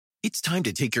It's time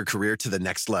to take your career to the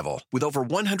next level. With over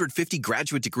 150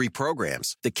 graduate degree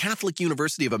programs, the Catholic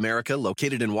University of America,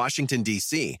 located in Washington,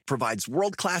 D.C., provides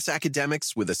world-class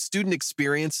academics with a student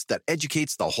experience that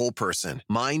educates the whole person,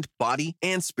 mind, body,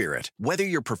 and spirit. Whether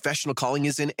your professional calling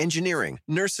is in engineering,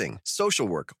 nursing, social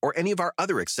work, or any of our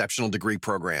other exceptional degree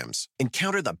programs,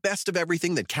 encounter the best of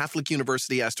everything that Catholic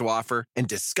University has to offer and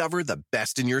discover the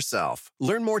best in yourself.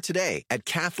 Learn more today at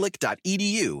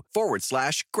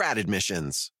catholic.edu/grad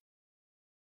admissions.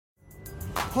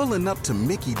 Pulling up to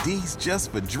Mickey D's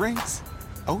just for drinks?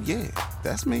 Oh yeah,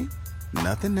 that's me.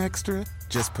 Nothing extra,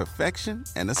 just perfection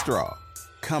and a straw.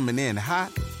 Coming in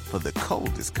hot for the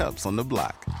coldest cups on the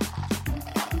block.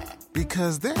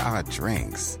 Because there are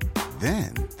drinks.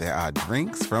 Then there are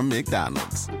drinks from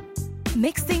McDonald's.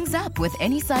 Mix things up with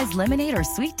any size lemonade or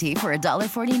sweet tea for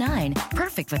 $1.49.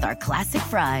 Perfect with our classic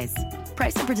fries.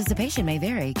 Price and participation may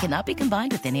vary. Cannot be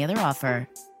combined with any other offer.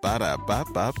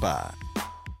 Ba-da-ba-ba-ba.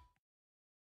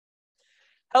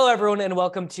 Hello, everyone, and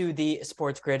welcome to the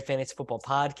Sports Grid Fantasy Football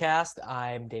Podcast.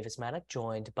 I'm Davis Maddock,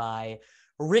 joined by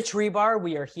Rich Hribar.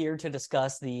 We are here to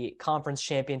discuss the conference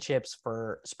championships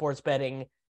for sports betting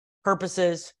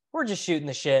purposes. We're just shooting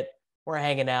the shit. We're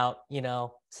hanging out. You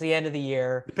know, it's the end of the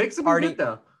year. The picks have been good,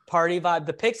 though. Party vibe.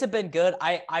 The picks have been good.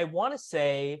 I want to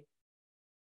say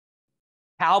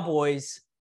Cowboys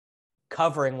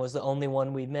covering was the only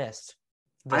one we missed.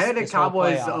 I had a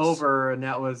Cowboys over, and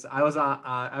that was I was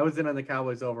in on the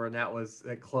Cowboys over, and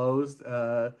it closed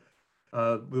the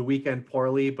weekend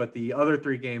poorly, but the other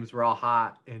three games were all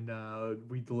hot, and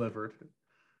we delivered.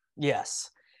 Yes,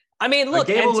 I mean,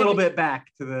 look, I gave a little bit back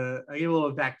to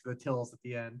the Tills at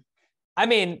the end. I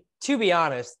mean, to be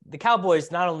honest, the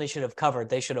Cowboys not only should have covered,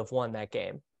 they should have won that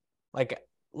game. Like,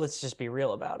 let's just be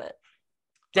real about it.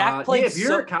 Dak played. If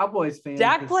you're a Cowboys fan,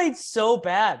 Dak played so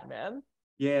bad, man.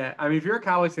 Yeah, I mean, if you're a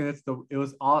Cowboys fan, it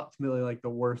was ultimately like the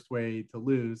worst way to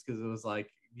lose, because it was like,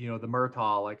 you know, the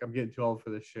Murtaugh, like, I'm getting too old for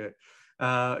this shit.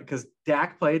 Because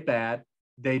Dak played bad.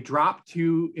 They dropped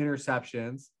 2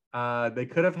 interceptions. They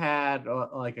could have had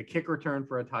like a kick return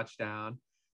for a touchdown.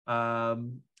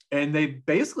 And they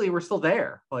basically were still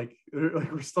there. Like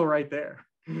we're still right there.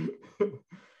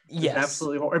 Yes.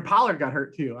 Absolutely horrible. And Pollard got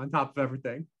hurt too, on top of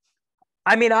everything.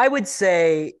 I mean, I would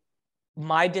say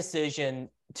my decision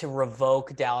to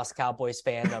revoke Dallas Cowboys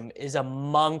fandom is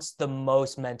amongst the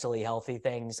most mentally healthy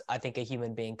things I think a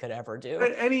human being could ever do.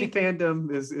 Any fandom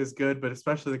is good, but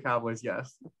especially the Cowboys,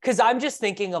 yes. Because I'm just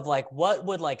thinking of like, what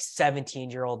would like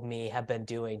 17-year-old me have been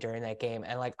doing during that game?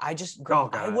 And like, I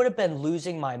would have been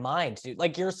losing my mind, dude.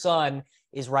 Like, your son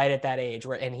is right at that age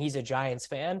and he's a Giants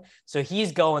fan. So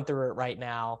he's going through it right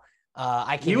now.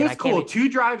 He was cool. 2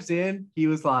 drives in, he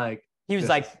was like,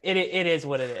 it is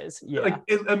what it is. Yeah. Like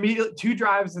immediately 2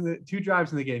 drives in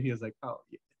the game, he was like, oh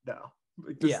no.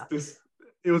 Like it's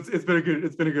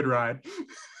been a good ride.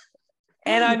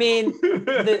 And I mean,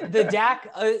 the Dak,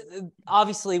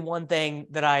 obviously one thing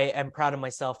that I am proud of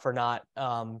myself for not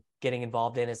getting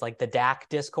involved in is like the Dak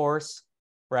discourse,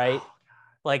 right? Oh,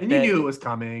 like, and you knew it was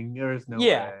coming. There's no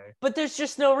way. But there's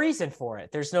just no reason for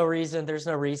it. There's no reason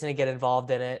to get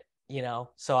involved in it. You know,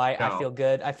 so I feel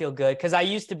good. I feel good because I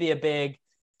used to be a big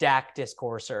Dak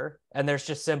discourser, and there's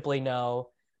just simply I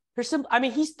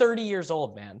mean, he's 30 years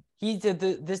old, man.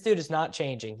 This dude is not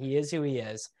changing. He is who he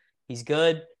is. He's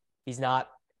good. He's not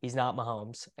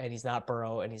Mahomes, and he's not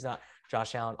Burrow, and he's not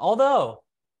Josh Allen. Although,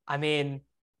 I mean,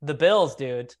 the Bills,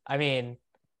 dude. I mean,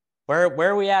 where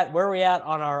are we at? Where are we at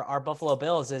on our Buffalo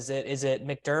Bills? Is it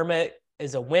McDermott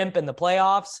is a wimp in the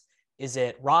playoffs? Is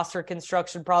it roster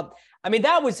construction problem? I mean,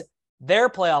 their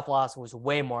playoff loss was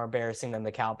way more embarrassing than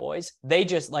the Cowboys. They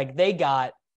just they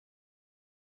got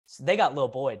Lil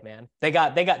Boyd, man. They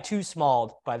got too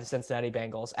smalled by the Cincinnati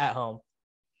Bengals at home.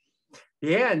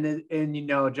 Yeah, and you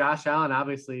know, Josh Allen,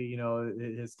 obviously, you know,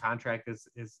 his contract is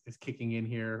kicking in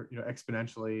here, you know,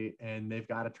 exponentially, and they've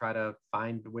got to try to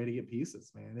find a way to get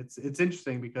pieces, man. It's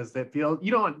interesting because they feel,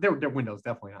 you know, their window's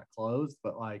definitely not closed,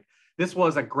 but like, this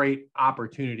was a great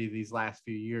opportunity these last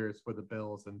few years for the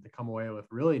Bills, and to come away with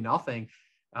really nothing.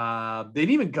 They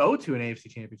didn't even go to an AFC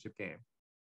Championship game.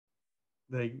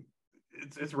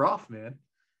 It's rough, man.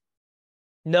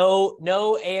 No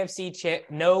no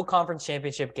conference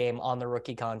championship game on the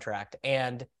rookie contract.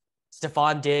 And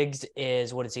Stephon Diggs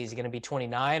is, what is he? Is he going to be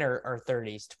 29 or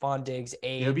 30? Stephon Diggs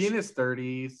age. He'll be in his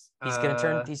 30s. He's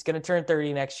going to turn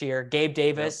 30 next year. Gabe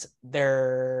Davis,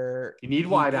 You need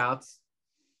wideouts.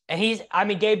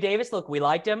 And Gabe Davis, look, we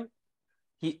liked him.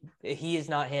 He is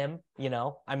not him, you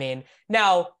know. I mean,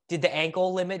 now, did the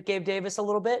ankle limit Gabe Davis a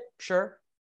little bit? Sure.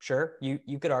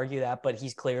 You could argue that, but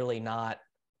he's clearly not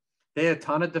They had a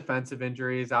ton of defensive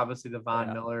injuries, obviously the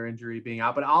Von Miller injury being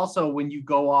out, but also when you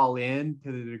go all in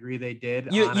to the degree they did,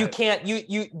 you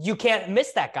can't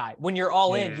miss that guy. When you're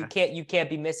all in, you can't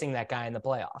be missing that guy in the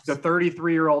playoffs. The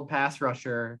 33-year-old pass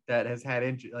rusher that has had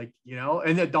injury, like, you know,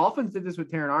 and the Dolphins did this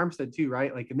with Terron Armstead too,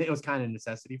 right? Like, and it was kind of a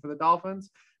necessity for the Dolphins,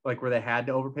 like where they had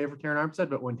to overpay for Terron Armstead.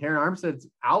 But when Terron Armstead's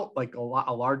out, like a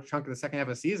large chunk of the second half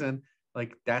of the season,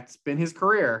 like that's been his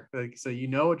career. Like, so you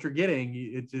know what you're getting.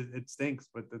 It stinks,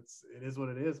 but it is what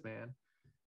it is, man.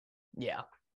 Yeah.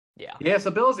 So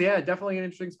Bills, definitely an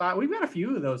interesting spot. We've got a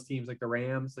few of those teams, like the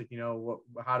Rams. Like, you know,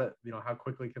 how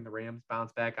quickly can the Rams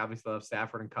bounce back? Obviously, they'll have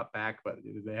Stafford and cut back, but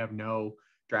they have no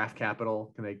draft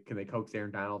capital. Can they coax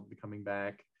Aaron Donald to be coming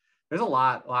back? There's a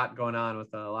lot going on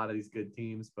with a lot of these good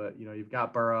teams, but you know, you've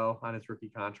got Burrow on his rookie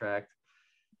contract.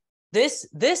 This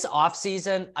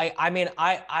offseason,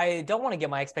 I don't want to get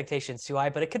my expectations too high,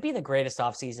 but it could be the greatest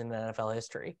offseason in NFL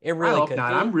history. It really could be.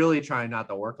 I'm really trying not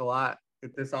to work a lot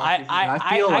at this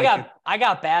offseason. I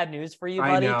got bad news for you,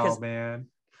 buddy. I know, man.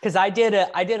 Because I did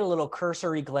a little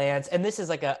cursory glance, and this is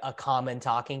like a common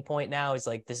talking point now. Is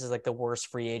like this is like the worst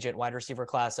free agent wide receiver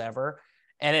class ever,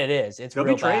 and it is. It's real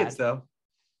bad. Trades though.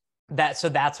 That's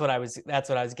what I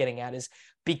was getting at, is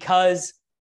because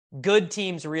good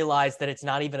teams realize that it's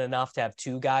not even enough to have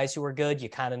two guys who are good. You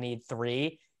kind of need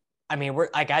three. I mean,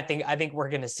 I think we're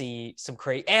going to see some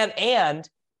crazy, and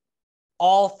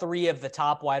all three of the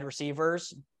top wide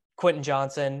receivers, Quentin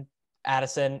Johnson,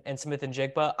 Addison, and Smith and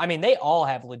Jigba. I mean, they all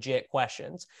have legit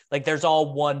questions. Like there's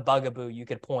all one bugaboo you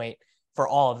could point for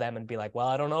all of them and be like, well,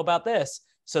 I don't know about this.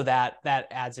 So that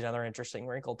adds another interesting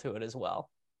wrinkle to it as well.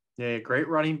 Yeah, great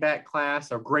running back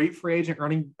class, a great free agent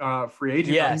running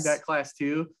back class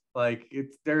too. Like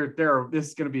this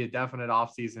is going to be a definite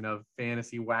offseason of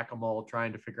fantasy whack-a-mole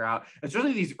trying to figure out,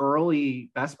 especially these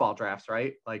early best ball drafts,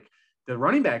 right? Like the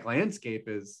running back landscape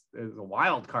is a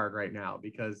wild card right now,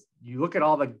 because you look at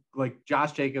all the, like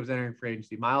Josh Jacobs entering free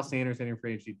agency, Miles Sanders entering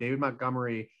free agency, David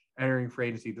Montgomery entering free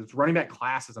agency. This running back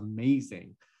class is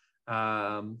amazing.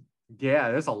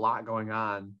 There's a lot going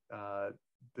on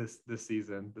this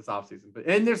season, this offseason. But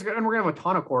we're gonna have a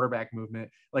ton of quarterback movement.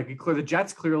 Like the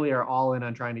Jets clearly are all in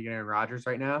on trying to get Aaron Rodgers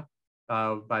right now,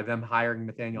 by them hiring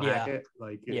Nathaniel Hackett.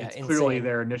 Like it's clearly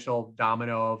their initial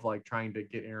domino of like trying to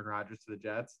get Aaron Rodgers to the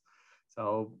Jets.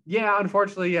 So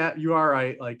unfortunately, you are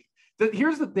right. Like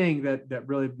here's the thing that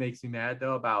really makes me mad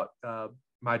though about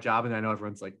my job, and I know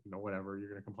everyone's like, you know, whatever, you're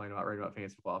gonna complain about writing about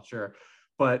fantasy football, sure.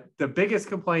 But the biggest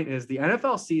complaint is the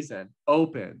NFL season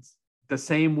opens the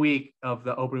same week of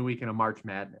the opening weekend of March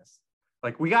Madness.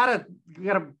 Like we gotta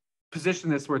position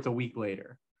this where it's a week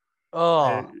later.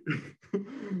 Oh,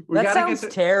 that sounds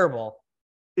terrible.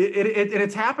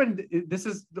 It's happened. This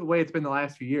is the way it's been the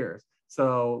last few years.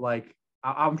 So like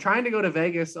I'm trying to go to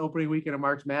Vegas opening weekend of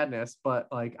March Madness, but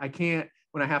like I can't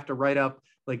when I have to write up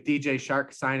like DJ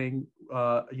Shark signing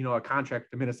a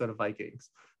contract to Minnesota Vikings.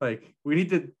 Like we need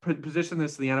to position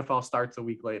this so the NFL starts a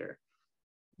week later.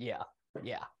 Yeah.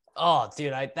 Oh,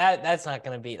 dude, that's not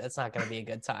gonna be a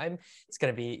good time. It's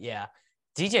gonna be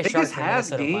DJ Shark has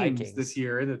games Vikings this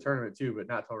year in the tournament too, but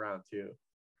not till round 2.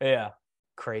 Yeah,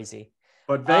 crazy.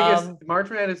 But Vegas, March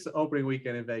Madness opening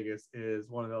weekend in Vegas is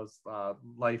one of those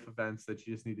life events that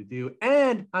you just need to do.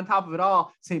 And on top of it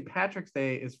all, St. Patrick's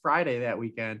Day is Friday that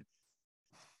weekend.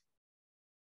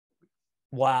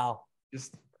 Wow.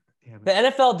 Just damn it. The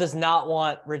NFL does not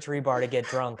want Rich Hribar to get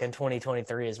drunk in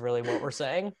 2023 is really what we're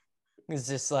saying. It's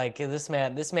just like this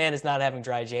man is not having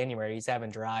dry January. He's having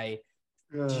dry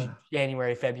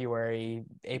January, February,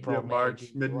 April,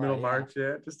 March, middle March.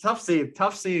 Yeah, just tough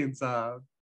scenes.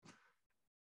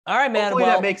 All right, man. Hopefully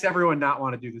that makes everyone not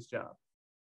want to do this job.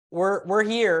 We're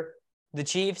here. The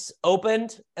Chiefs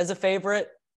opened as a favorite,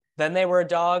 then they were a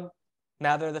dog.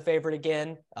 Now they're the favorite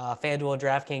again. FanDuel and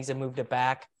DraftKings have moved it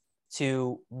back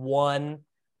to 1.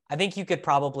 I think you could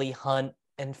probably hunt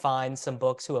and find some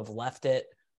books who have left it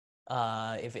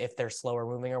if they're slower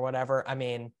moving or whatever. I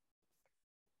mean,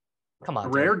 come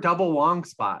on. Rare double long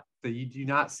spot that you do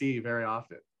not see very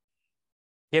often.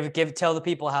 Tell the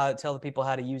people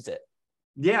how to use it.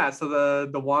 Yeah, so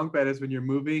the Wong bet is when you're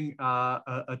moving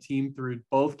a team through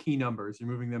both key numbers. You're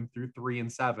moving them through 3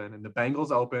 and 7, and the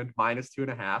Bengals opened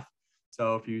 -2.5.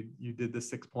 So if you did the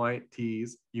 6-point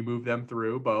tease, you move them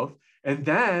through both, and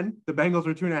then the Bengals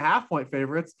were 2.5-point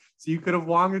favorites, so you could have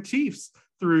Wong the Chiefs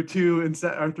through 2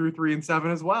 and through 3 and 7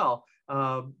 as well.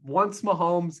 Once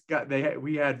Mahomes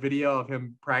we had video of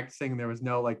him practicing. There was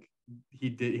no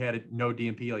he had no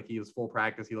DMP, like he was full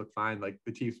practice. He looked fine. Like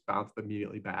the Chiefs bounced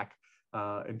immediately back.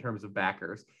 In terms of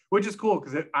backers, which is cool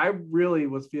because I really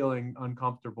was feeling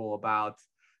uncomfortable about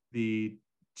the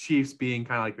Chiefs being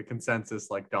kind of like the consensus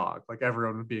like dog, like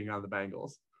everyone being on the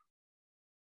Bengals.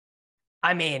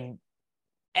 I mean,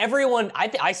 everyone,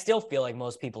 I still feel like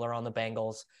most people are on the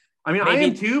Bengals. I mean, I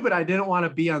am too, but I didn't want to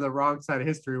be on the wrong side of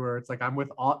history where it's like I'm with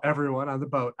everyone on the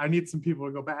boat. I need some people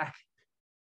to go back.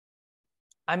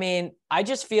 I mean, I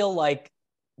just feel like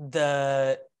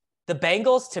the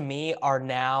Bengals to me are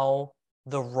now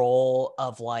the role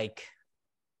of like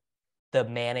the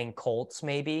Manning Colts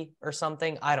maybe or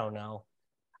something. I don't know.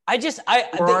 Are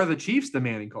the Chiefs the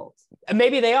Manning Colts?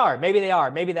 Maybe they are.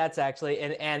 Maybe that's actually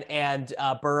and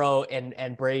Burrow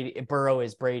and Brady. Burrow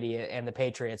is Brady and the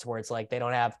Patriots, where it's like they're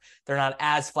not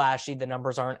as flashy. The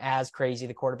numbers aren't as crazy.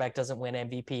 The quarterback doesn't win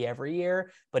MVP every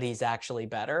year, but he's actually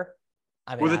better.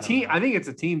 I mean, I think it's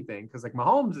a team thing because like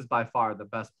Mahomes is by far the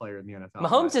best player in the NFL.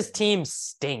 Mahomes' team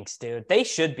stinks, dude. They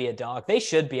should be a dog. They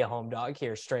should be a home dog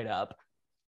here, straight up.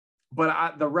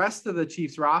 But the rest of the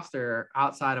Chiefs roster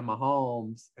outside of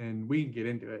Mahomes, and we can get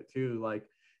into it too. Like,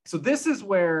 so this is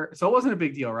where, so it wasn't a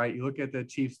big deal, right? You look at the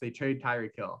Chiefs, they trade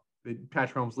Tyreek Hill.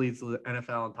 Patrick Mahomes leads the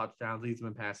NFL in touchdowns, leads them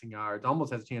in passing yards,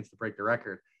 almost has a chance to break the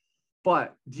record.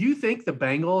 But do you think the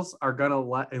Bengals are going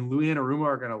to and Louis Anarumo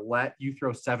are going to let you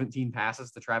throw 17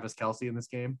 passes to Travis Kelce in this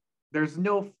game? There's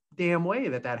no damn way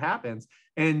that happens.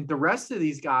 And the rest of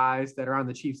these guys that are on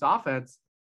the Chiefs offense,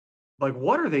 like,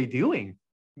 what are they doing?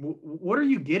 What are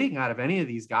you getting out of any of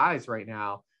these guys right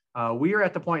now? We are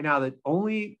at the point now that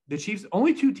only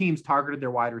two teams targeted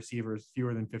their wide receivers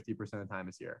fewer than 50% of the time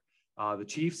this year. The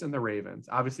Chiefs and the Ravens.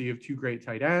 Obviously, you have two great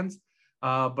tight ends,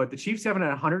 but the Chiefs haven't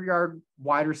had a 100-yard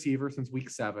wide receiver since week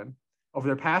 7. Over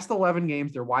their past 11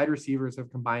 games, their wide receivers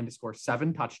have combined to score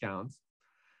 7 touchdowns.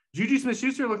 Juju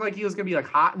Smith-Schuster looked like he was going to be like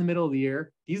hot in the middle of the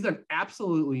year. He's done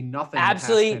absolutely nothing.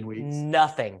 Absolutely in the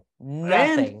past 10 weeks.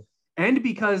 Nothing. And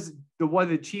because the way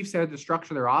the Chiefs had to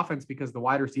structure their offense because the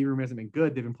wide receiver room hasn't been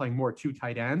good, they've been playing more 2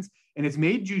 tight ends, and it's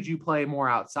made Juju play more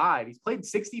outside. He's played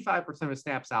 65% of his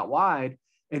snaps out wide.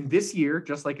 And this year,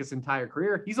 just like his entire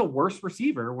career, he's a worse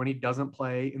receiver when he doesn't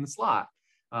play in the slot.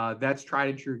 That's tried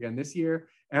and true again this year.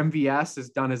 MVS has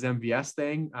done his MVS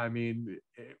thing. I mean,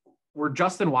 we're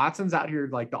Justin Watson's out here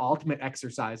like the ultimate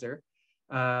exerciser.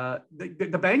 The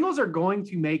Bengals are going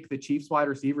to make the Chiefs wide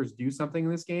receivers do something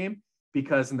in this game.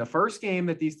 Because in the first game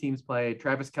that these teams played,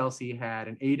 Travis Kelce had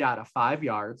an 8 out of 5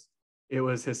 yards. It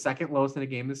was his second lowest in a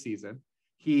game this season.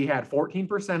 He had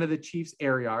 14% of the Chiefs'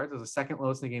 air yards as the second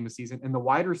lowest in the game this season. And the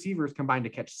wide receivers combined to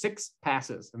catch 6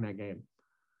 passes in that game.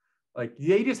 Like,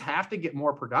 they just have to get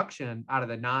more production out of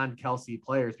the non-Kelce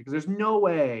players because there's no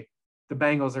way the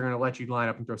Bengals are going to let you line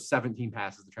up and throw 17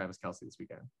 passes to Travis Kelce this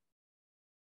weekend.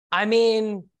 I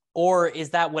mean, or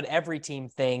is that what every team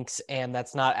thinks, and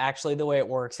that's not actually the way it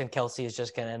works, and Kelce is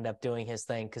just going to end up doing his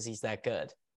thing because he's that good?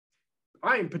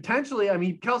 I mean, potentially. I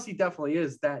mean, Kelce definitely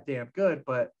is that damn good,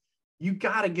 but you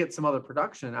got to get some other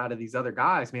production out of these other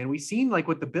guys, man. We've seen like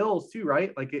with the Bills too,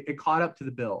 right? Like it caught up to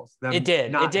the Bills. It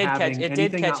did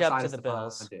catch up to the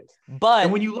Bills. But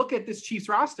and when you look at this Chiefs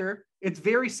roster, it's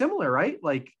very similar, right?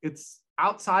 Like it's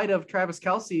outside of Travis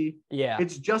Kelce. Yeah.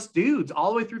 It's just dudes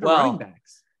all the way through the running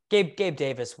backs. Gabe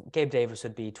Davis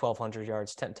would be 1,200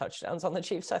 yards, 10 touchdowns on the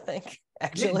Chiefs, I think,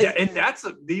 actually. Yeah, and that's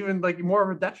even like more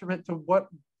of a detriment to what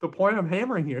the point I'm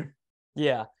hammering here.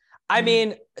 Yeah. I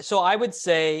mean, so I would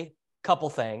say a couple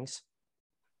things.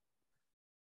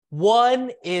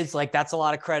 One is like, that's a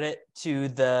lot of credit to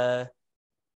the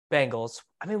Bengals.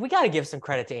 I mean, we got to give some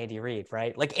credit to Andy Reid,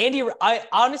 right? Like I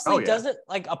honestly doesn't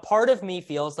like, a part of me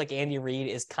feels like Andy Reid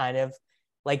is kind of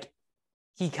like,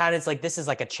 he kind of is like, this is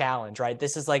like a challenge, right?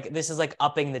 This is like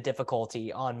upping the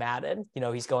difficulty on Madden. You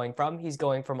know, he's going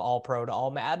from all pro to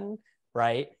all Madden,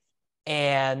 right?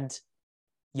 And,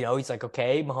 you know, he's like,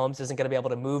 okay, Mahomes isn't going to be able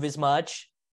to move as much.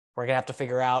 We're going to have to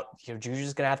figure out, you know,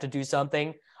 Juju's going to have to do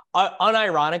something.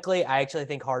 Unironically, I actually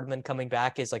think Hardman coming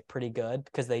back is like pretty good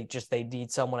because they need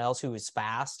someone else who is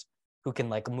fast, who can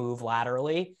like move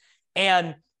laterally.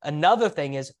 And another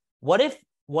thing is, what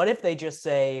if they just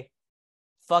say,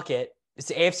 fuck it, it's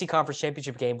the AFC Conference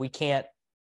Championship game. We can't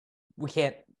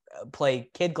play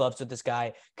kid gloves with this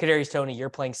guy. Kadarius Toney, you're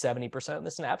playing 70% of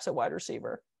the snaps at wide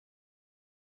receiver.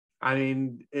 I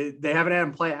mean, they haven't had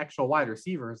him play actual wide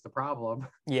receiver is the problem.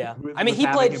 Yeah. I mean, he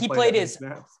played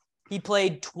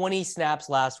 20 snaps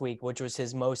last week, which was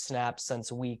his most snaps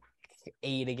since week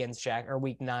 8 against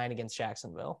week 9 against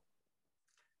Jacksonville.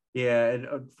 Yeah. And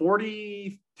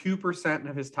 42%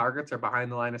 of his targets are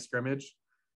behind the line of scrimmage.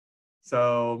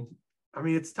 So, I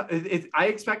mean, I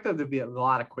expect there to be a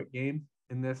lot of quick game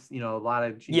in this, you know, a lot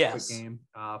of quick game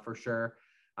for sure.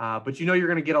 But you know, you're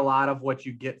going to get a lot of what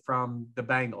you get from the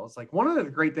Bengals. Like one of the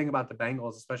great thing about the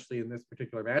Bengals, especially in this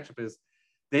particular matchup, is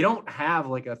they don't have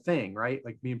like a thing, right?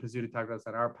 Like me and Pizzuta talked about this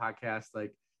on our podcast.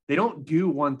 Like they don't do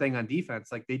one thing on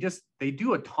defense. Like they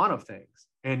do a ton of things.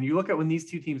 And you look at when these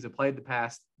two teams have played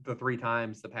the 3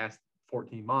 times, the past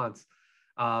 14 months,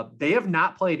 they have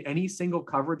not played any single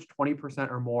coverage 20%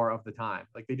 or more of the time.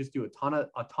 Like they just do a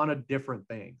ton of different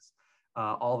things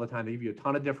all the time. They give you a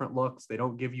ton of different looks. They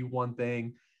don't give you one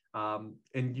thing.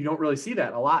 And you don't really see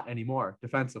that a lot anymore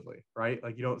defensively, right?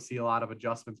 Like you don't see a lot of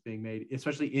adjustments being made,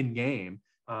 especially in game.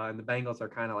 And the Bengals are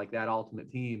kind of like that ultimate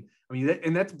team. I mean,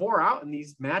 and that's bore out in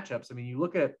these matchups. I mean, you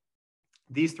look at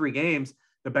these 3 games,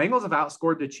 the Bengals have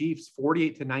outscored the Chiefs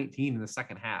 48-19 in the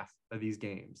second half of these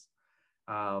games.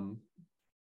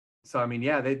 So, I mean,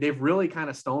 yeah, they've really kind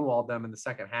of stonewalled them in the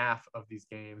second half of these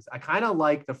games. I kind of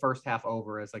like the first half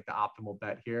over as like the optimal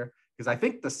bet here, because I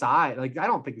think I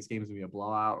don't think this game is going to be a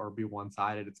blowout or be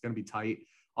one-sided. It's going to be tight.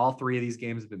 All 3 of these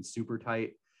games have been super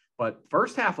tight, but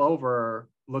first half over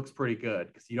looks pretty good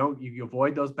because you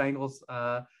avoid those Bengals,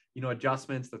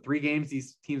 adjustments. The 3 games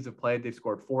these teams have played, they've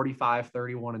scored 45,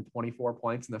 31, and 24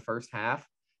 points in the first half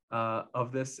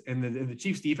of this. And the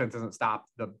Chiefs defense hasn't stopped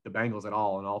the Bengals at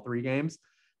all in all 3 games.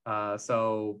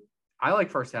 So I like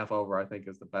first half over, I think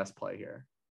is the best play here.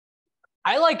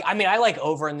 I like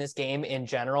over in this game in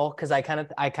general, because I kind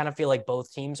of feel like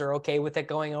both teams are okay with it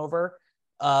going over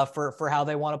for how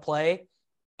they want to play.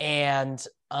 And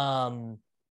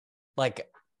like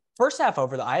first half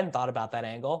over, I hadn't thought about that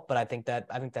angle, but I think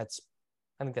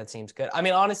that seems good. I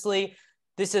mean, honestly,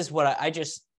 this is what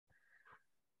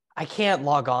I can't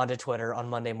log on to Twitter on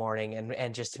Monday morning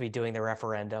and just to be doing the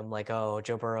referendum, like, oh,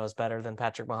 Joe Burrow is better than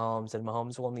Patrick Mahomes and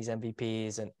Mahomes won these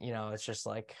MVPs. And, it's just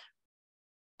like,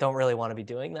 don't really want to be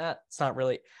doing that. It's not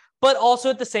really, but also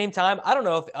at the same time, I don't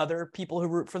know if other people who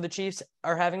root for the Chiefs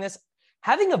are having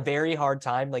a very hard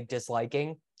time, like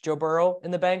disliking Joe Burrow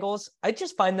and the Bengals. I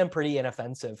just find them pretty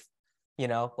inoffensive,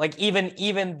 like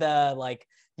even the, like,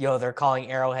 they're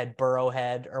calling Arrowhead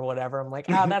Burrowhead or whatever. I'm like,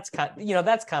 that's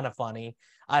that's kind of funny.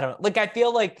 I don't like, I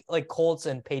feel like Colts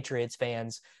and Patriots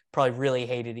fans probably really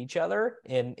hated each other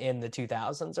in the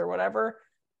 2000s or whatever,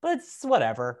 but it's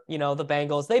whatever. The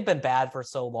Bengals, they've been bad for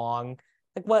so long.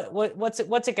 Like what's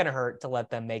it going to hurt to let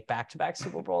them make back-to-back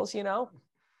Super Bowls,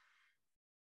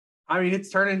 I mean, it's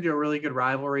turned into a really good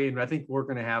rivalry, and I think we're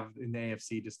going to have in the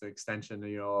AFC just an extension,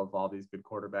 of all these good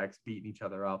quarterbacks beating each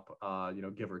other up,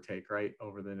 give or take, right,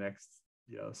 over the next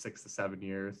 6 to 7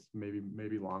 years,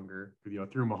 maybe longer,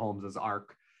 through Mahomes'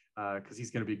 arc, because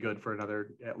he's going to be good for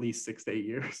another at least 6 to 8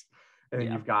 years. And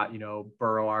then you've got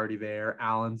Burrow already there.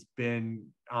 Allen's been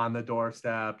on the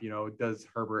doorstep. Does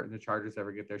Herbert and the Chargers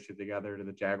ever get their shit together? Do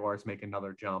the Jaguars make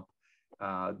another jump?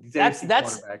 That's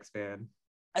quarterbacks, man.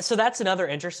 So that's another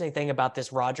interesting thing about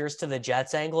this Rodgers to the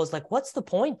Jets angle is like, what's the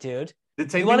point, dude? The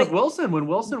same thing with Wilson. When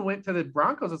Wilson went to the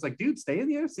Broncos, it's like, dude, stay in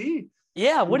the NFC.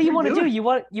 Yeah, what do you want to do? You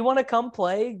want to come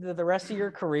play the rest of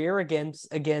your career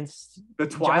against the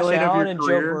twilight Josh Allen of your and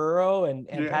career. Joe Burrow and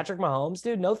Patrick Mahomes,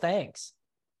 dude? No thanks.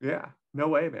 Yeah, no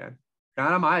way, man.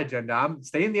 Not on my agenda. I'm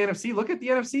staying in the NFC. Look at the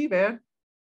NFC, man.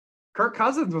 Kirk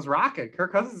Cousins was rocking.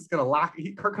 Kirk Cousins is gonna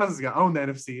own the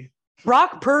NFC.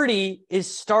 Brock Purdy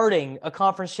is starting a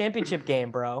conference championship game,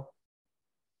 bro.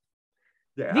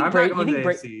 Yeah, I'm not going to the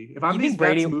AFC. If I'm these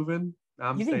bets moving,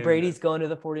 you think Brady's going to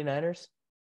the 49ers?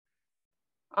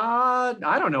 I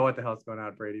don't know what the hell's going on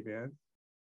with Brady, man.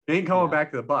 He ain't coming back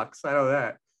to the Bucks. I know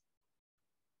that.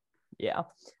 Yeah.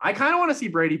 I kind of want to see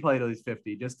Brady play till he's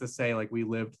 50, just to say, like, we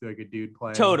lived like a dude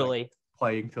playing. Totally.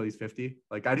 Playing till he's 50.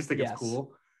 Like, I just think it's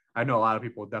cool. I know a lot of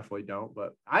people definitely don't,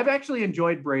 but I've actually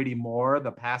enjoyed Brady more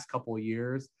the past couple of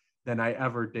years than I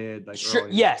ever did. Like, sure,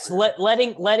 yes,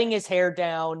 letting his hair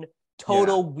down,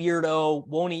 total weirdo,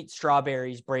 won't eat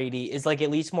strawberries. Brady is like at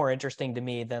least more interesting to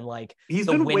me than like he's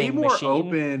been way more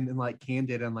open and like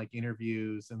candid and like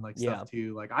interviews and like stuff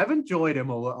too. Like I've enjoyed him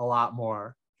a lot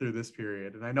more through this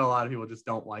period, and I know a lot of people just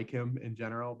don't like him in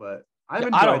general, but I've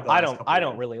enjoyed. I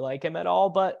don't really like him at all,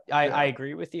 but I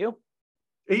agree with you.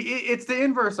 It's the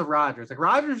inverse of Rodgers. Like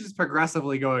Rodgers is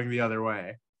progressively going the other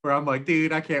way, where I'm like,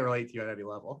 dude, I can't relate to you at any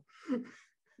level.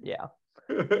 Yeah.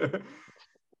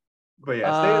 But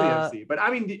yeah, stay in the NFC. But I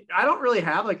mean, I don't really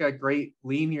have like a great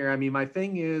lean here. I mean, my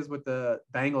thing is with the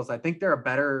Bengals, I think they're a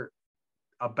better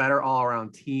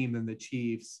all-around team than the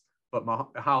Chiefs. But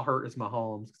how hurt is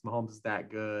Mahomes? Because Mahomes is that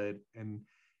good, and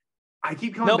I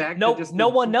keep coming back. No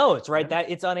one knows, right?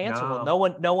 That it's unanswerable.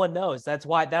 No one knows. That's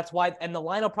why. And the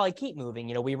line will probably keep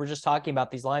moving. We were just talking about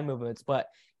these line movements, but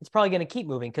it's probably going to keep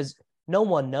moving because no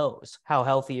one knows how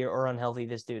healthy or unhealthy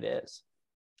this dude is.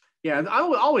 Yeah,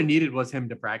 all we needed was him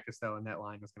to practice though, and that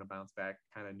line was going to bounce back.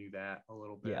 Kind of knew that a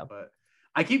little bit, but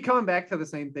I keep coming back to the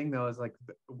same thing though, is like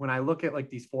when I look at like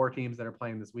these 4 teams that are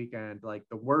playing this weekend, like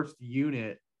the worst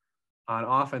unit on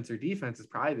offense or defense is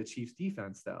probably the Chiefs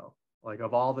defense though. Like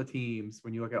of all the teams,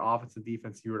 when you look at offense and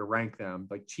defense, you were to rank them,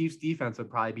 like Chiefs defense would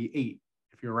probably be 8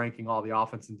 if you're ranking all the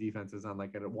offense and defenses on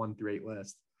like a 1 through 8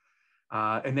 list.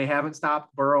 And they haven't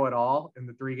stopped Burrow at all in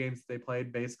the 3 games they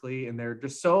played basically. And they're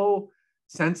just so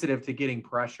sensitive to getting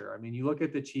pressure. I mean, you look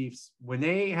at the Chiefs, when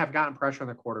they have gotten pressure on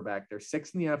the quarterback, they're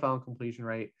 6th in the NFL in completion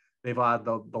rate. They've allowed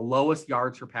the lowest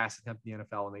yards per pass attempt in the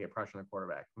NFL when they get pressure on the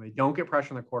quarterback. When they don't get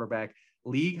pressure on the quarterback,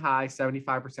 league high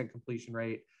 75% completion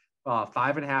rate,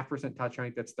 5.5% touch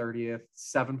rate, that's 30th,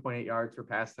 7.8 yards per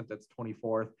pass attempt, that's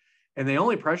 24th. And they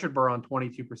only pressured Burrow on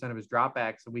 22% of his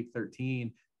dropbacks in week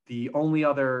 13. The only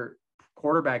other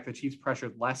quarterback the Chiefs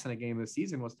pressured less in a game this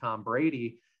season was Tom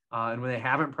Brady. And when they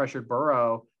haven't pressured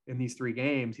Burrow in these 3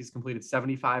 games, he's completed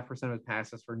 75% of his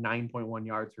passes for 9.1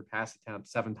 yards per pass attempt,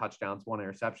 7 touchdowns, 1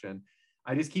 interception.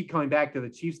 I just keep coming back to the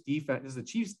Chiefs defense. Does the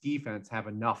Chiefs defense have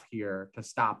enough here to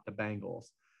stop the Bengals?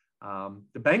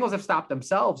 The Bengals have stopped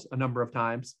themselves a number of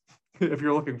times if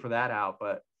you're looking for that out,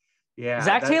 but yeah.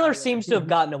 Zach Taylor seems to have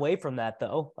gotten away from that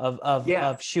though,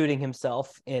 of shooting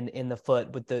himself in the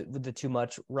foot with the too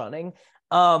much running.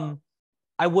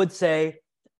 I would say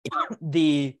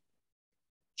the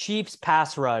Chiefs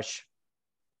pass rush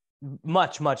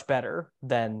much better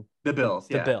than the Bills.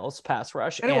 The Bills pass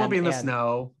rush, and it won't be in the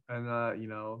snow. And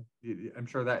I'm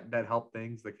sure that helped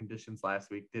things. The conditions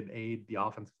last week did aid the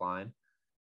offensive line.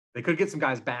 They could get some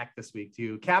guys back this week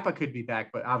too. Kappa could be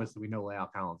back, but obviously we know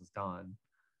La'el Collins is done.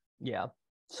 Yeah.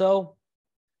 So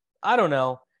I don't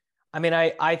know. I mean,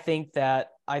 I think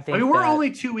we're only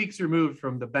 2 weeks removed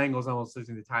from the Bengals almost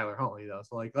losing to Tyler Huntley though.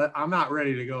 So like, I'm not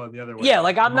ready to go the other way. Yeah.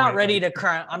 Like I'm not ready to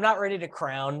crown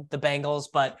the Bengals,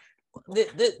 but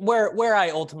where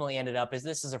I ultimately ended up is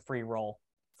this is a free roll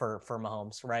for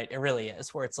Mahomes, right? It really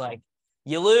is, where it's like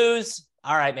you lose.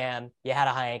 All right, man, you had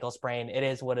a high ankle sprain. It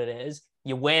is what it is.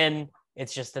 You win.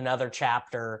 It's just another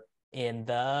chapter in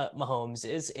the Mahomes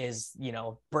is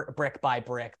brick by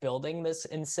brick building this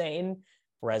insane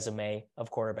resume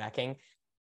of quarterbacking.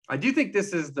 I do think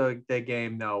this is the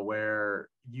game though, where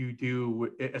you do,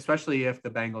 especially if the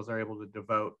Bengals are able to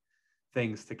devote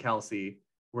things to Kelsey,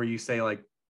 where you say like,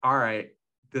 all right,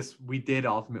 we did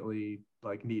ultimately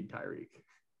like need Tyreek.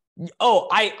 Oh,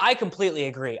 I completely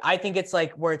agree. I think it's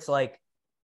like where it's like,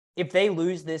 if they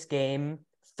lose this game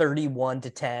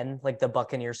 31-10, like the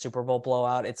Buccaneers Super Bowl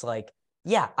blowout, it's like,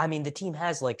 yeah, I mean, the team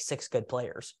has like 6 good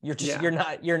players. You're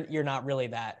not really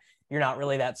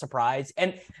that surprised.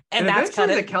 And that's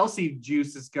kind of the Kelsey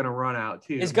juice is going to run out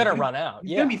too. It's going to run out.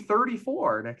 He's going to be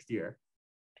 34 next year.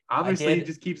 Obviously he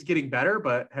just keeps getting better,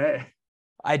 but hey.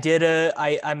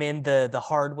 I'm in the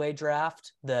hard way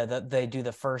draft. They do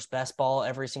the first best ball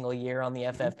every single year on the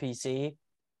FFPC.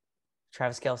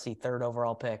 Travis Kelce, 3rd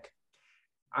overall pick.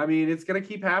 I mean, it's going to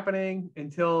keep happening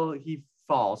until he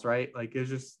falls, right? Like it's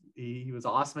just, he was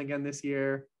awesome again this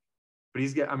year, but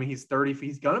he's 30.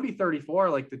 He's going to be 34.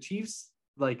 Like the Chiefs,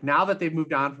 like now that they've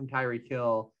moved on from Tyreek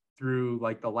Hill through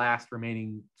like the last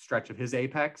remaining stretch of his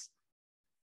apex,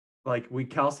 like when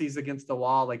Kelsey's against the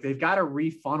wall, like they've got to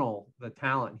refunnel the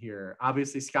talent here.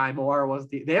 Obviously Sky Moore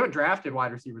they haven't drafted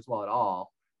wide receivers well at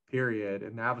all, period.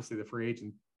 And obviously the free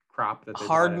agent crop that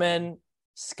Hardman,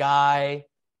 Sky,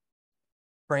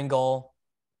 Pringle,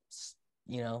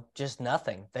 just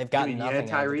nothing. They've got nothing.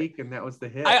 Yeah, Tyreek, and that was the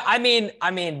hit. I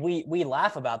mean, we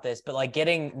laugh about this, but like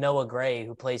getting Noah Gray,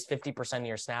 who plays 50% of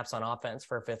your snaps on offense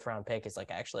for a 5th round pick, is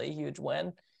like actually a huge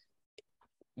win.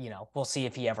 We'll see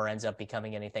if he ever ends up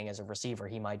becoming anything as a receiver.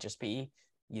 He might just be,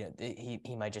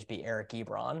 he might just be Eric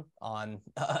Ebron on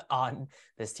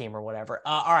this team or whatever.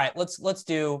 All right, let's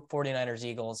do 49ers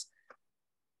Eagles.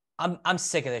 I'm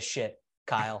sick of this shit,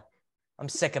 Kyle. I'm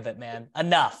sick of it, man.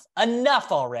 Enough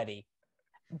already.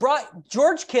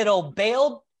 George Kittle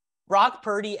bailed Brock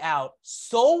Purdy out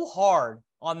so hard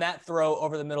on that throw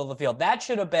over the middle of the field. That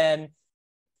should have been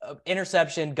an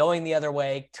interception going the other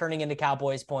way, turning into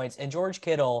Cowboys points. And George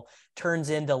Kittle turns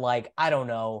into like, I don't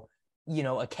know,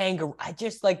 a kangaroo. I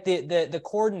just like the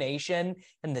coordination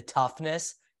and the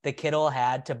toughness that Kittle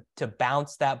had to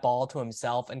bounce that ball to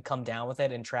himself and come down with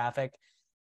it in traffic.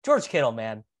 George Kittle,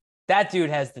 man. That dude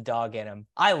has the dog in him.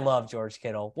 I love George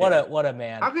Kittle. What a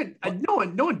man. How could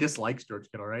no one dislikes George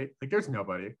Kittle, right? Like there's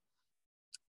nobody.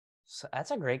 So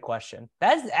that's a great question.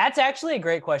 That's actually a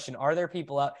great question. Are there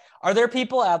people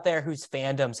out there whose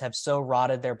fandoms have so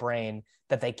rotted their brain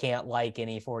that they can't like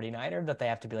any 49er, that they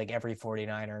have to be like every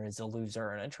 49er is a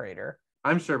loser and a traitor?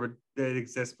 I'm sure but it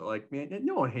exists, but like, man,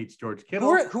 no one hates George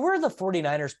Kittle. Who are the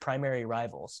 49ers' primary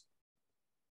rivals?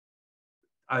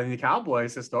 I mean, the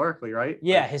Cowboys historically, right?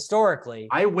 Yeah, historically.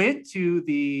 I went to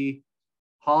the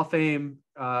Hall of Fame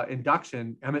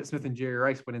induction. Emmitt Smith and Jerry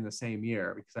Rice went in the same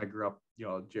year because I grew up,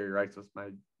 Jerry Rice was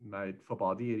my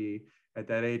football deity at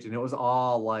that age. And it was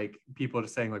all like people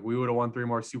just saying like, we would have won 3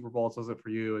 more Super Bowls. Was it for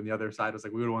you? And the other side was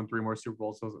like, we would have won 3 more Super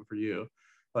Bowls. Was it for you?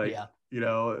 Like,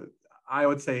 I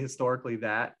would say historically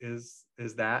that is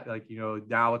that like,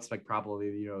 now it's like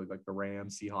probably, like the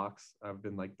Rams, Seahawks have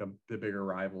been like the bigger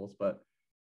rivals, but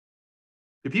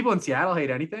do people in Seattle hate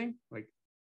anything? Like,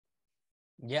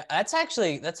 yeah, that's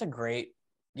a great,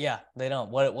 yeah, they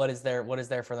don't. What is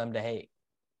there for them to hate?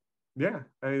 Yeah.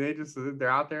 I mean, they're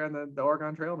out there on the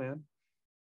Oregon Trail, man.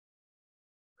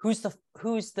 Who's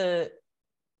the,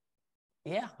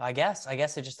 yeah, I guess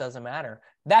it just doesn't matter.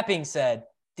 That being said,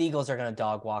 the Eagles are going to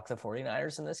dog walk the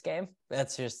 49ers in this game.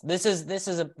 That's just, this is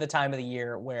the time of the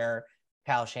year where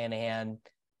Kyle Shanahan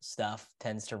stuff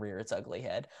tends to rear its ugly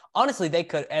head. Honestly, they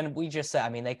could, and we just said, I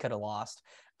mean, they could have lost.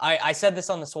 I said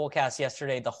this on the Swolecast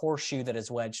yesterday, the horseshoe that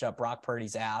has wedged up Brock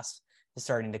Purdy's ass is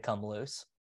starting to come loose.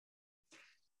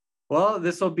 Well,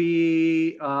 this will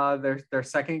be their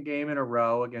second game in a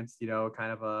row against,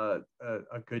 kind of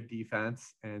a good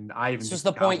defense. And this was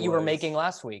the point you were making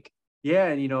last week. Yeah,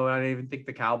 and I don't even think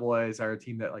the Cowboys are a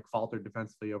team that like faltered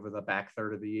defensively over the back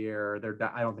third of the year.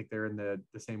 I don't think they're in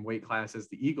the same weight class as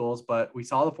the Eagles, but we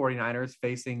saw the 49ers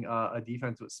facing a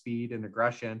defense with speed and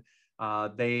aggression.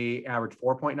 They averaged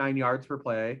 4.9 yards per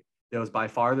play. That was by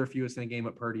far their fewest in a game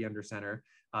with Purdy under center.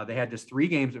 They had just 3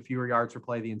 games with fewer yards per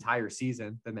play the entire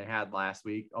season than they had last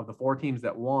week. Of the 4 teams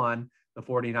that won, the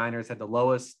 49ers had the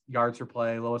lowest yards per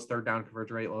play, lowest third down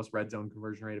conversion rate, lowest red zone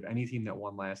conversion rate of any team that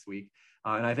won last week.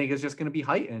 And I think it's just going to be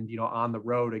heightened, on the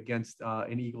road against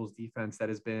an Eagles defense that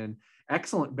has been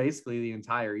excellent basically the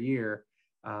entire year.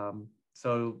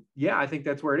 So, yeah, I think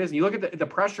that's where it is. And you look at the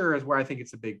pressure is where I think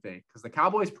it's a big thing because the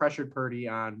Cowboys pressured Purdy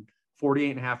on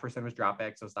 48.5% of his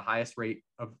dropbacks. So it's the highest rate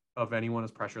of anyone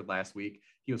who's pressured last week.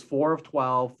 He was 4 of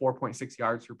 12, 4.6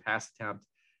 yards per pass attempt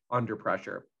under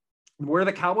pressure. Where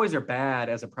the Cowboys are bad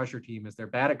as a pressure team is they're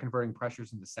bad at converting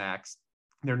pressures into sacks.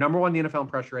 They're number 1 in the NFL in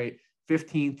pressure rate,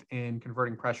 15th in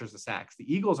converting pressures to sacks.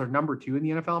 The Eagles are number 2 in the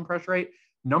NFL in pressure rate,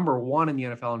 number 1 in the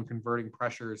NFL in converting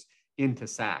pressures into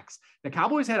sacks. The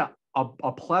Cowboys had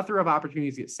a plethora of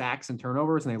opportunities to get sacks and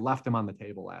turnovers, and they left them on the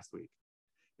table last week.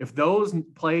 If those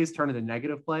plays turn into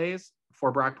negative plays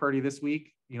for Brock Purdy this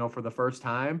week, for the first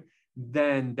time,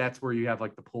 then that's where you have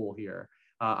like the pool here.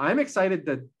 I'm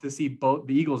excited to see both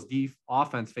the Eagles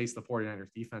offense face the 49ers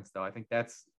defense, though. I think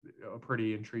that's a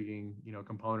pretty intriguing,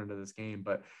 component of this game.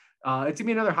 But it's gonna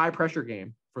be another high pressure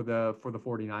game for the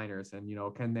 49ers. And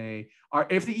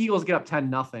if the Eagles get up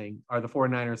 10-0, are the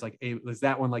 49ers like, is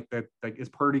that one like is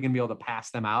Purdy gonna be able to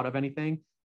pass them out of anything?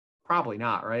 Probably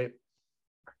not, right?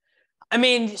 I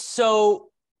mean, so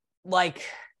like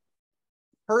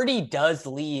Purdy does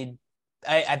lead.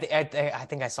 I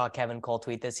think I saw Kevin Cole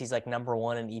tweet this. He's like number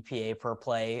 1 in EPA per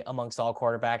play amongst all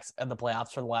quarterbacks in the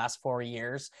playoffs for the last 4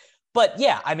 years. But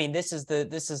yeah, I mean, this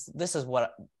is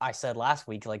what I said last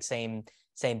week, like same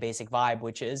basic vibe,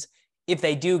 which is if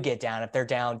they do get down, if they're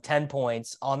down 10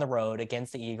 points on the road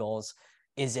against the Eagles,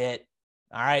 is it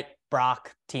all right,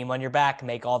 Brock, team on your back,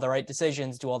 make all the right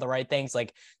decisions, do all the right things?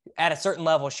 Like at a certain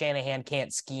level, Shanahan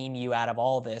can't scheme you out of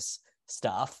all this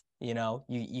stuff. You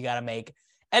got to make.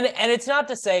 And it's not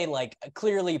to say like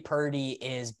clearly Purdy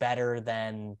is better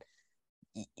than,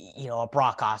 a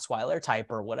Brock Osweiler type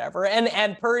or whatever.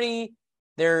 And Purdy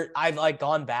I've like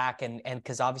gone back and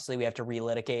cause obviously we have to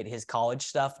relitigate his college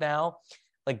stuff now,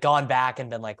 like gone back and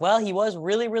been like, well, he was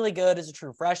really, really good as a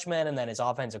true freshman. And then his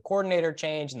offensive coordinator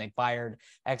changed and they fired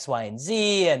X, Y, and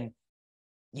Z. And,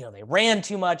 they ran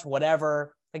too much,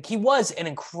 whatever. Like he was an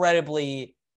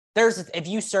incredibly, if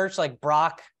you search like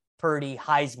Brock Purdy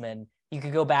Heisman, you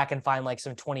could go back and find like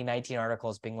some 2019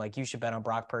 articles being like, you should bet on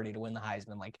Brock Purdy to win the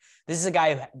Heisman. Like this is a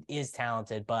guy who is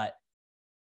talented, but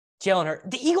Jalen Hurts,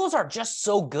 the Eagles are just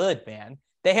so good, man.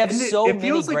 They have so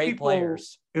many great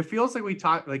players. It feels like we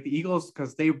talk like the Eagles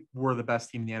because they were the best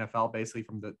team in the NFL basically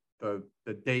from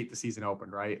the date the season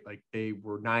opened, right? Like they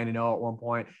were 9-0 at one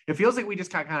point. It feels like we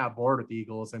just got kind of bored with the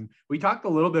Eagles, and we talked a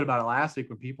little bit about it last week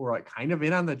when people were like kind of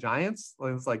in on the Giants.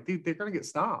 And it's like, dude, they're gonna get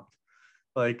stomped.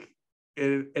 Like.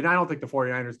 And I don't think the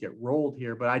 49ers get rolled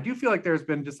here, but I do feel like there's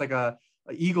been just like a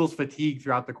Eagles fatigue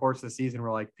throughout the course of the season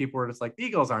where like people are just like, the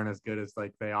Eagles aren't as good as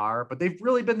like they are, but they've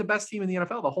really been the best team in the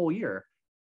NFL the whole year.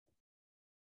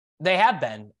 They have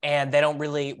been, and they don't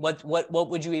really, what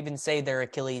would you even say their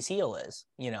Achilles heel is?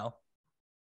 I don't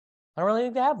really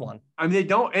think they have one. I mean, they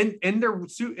don't, and they're,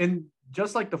 and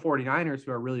just like the 49ers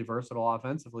who are really versatile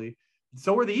offensively,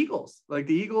 so are the Eagles. Like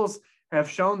the Eagles have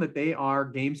shown that they are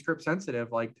game script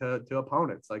sensitive, like to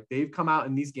opponents. Like they've come out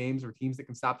in these games where teams that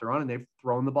can stop the run and they've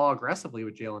thrown the ball aggressively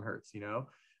with Jalen Hurts.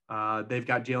 They've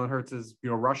got Jalen Hurts'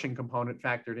 rushing component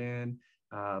factored in.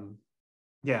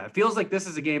 Yeah, it feels like this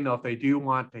is a game though, if they do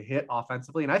want to hit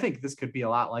offensively, and I think this could be a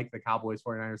lot like the Cowboys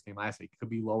 49ers game last week. It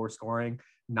could be lower scoring,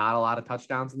 not a lot of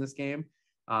touchdowns in this game.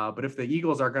 But if the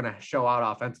Eagles are going to show out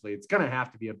offensively, it's going to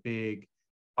have to be a big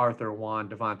Arthur Juan,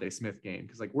 Devontae Smith game,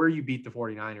 because like where you beat the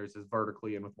 49ers is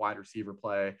vertically and with wide receiver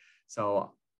play.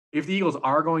 So if the Eagles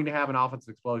are going to have an offensive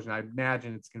explosion, I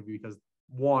imagine it's going to be because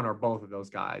one or both of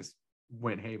those guys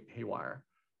went haywire.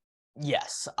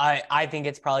 Yes, I think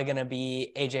it's probably going to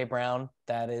be AJ Brown.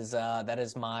 I'm going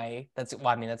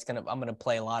to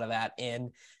play a lot of that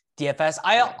in DFS.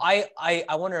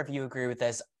 I wonder if you agree with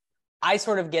this. I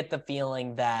sort of get the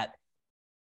feeling that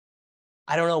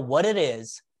I don't know what it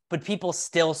is, but people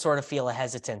still sort of feel a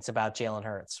hesitance about Jalen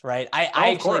Hurts, right?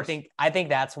 I think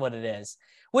that's what it is,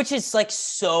 which is like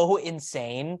so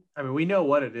insane. I mean, we know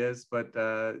what it is, but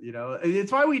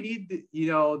it's why we need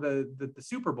the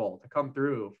Super Bowl to come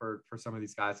through for some of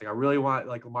these guys. Like I really want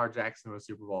like Lamar Jackson win a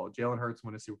Super Bowl, Jalen Hurts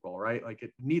win a Super Bowl, right? Like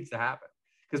it needs to happen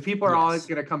because people are always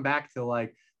going to come back to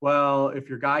like, well, if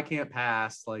your guy can't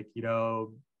pass, like,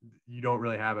 you don't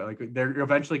really have it. Like they're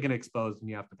eventually going to expose and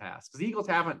you have to pass, because the Eagles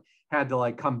haven't had to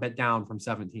like come down from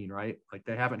 17, right? Like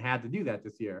they haven't had to do that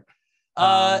this year.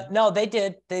 No, they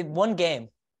did. They one game.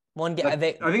 Like, I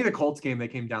think the Colts game, they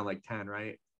came down like 10,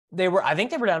 right? I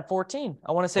think they were down 14.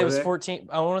 I want to say it was 14.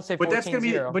 I want to say 14. But that's going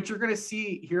to be, but you're going to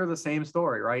hear the same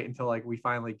story, right? Until like we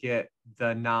finally get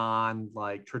the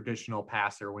like traditional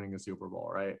passer winning a Super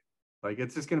Bowl, right? Like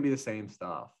it's just going to be the same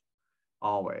stuff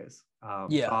always.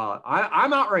 So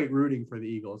I'm outright rooting for the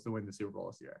Eagles to win the Super Bowl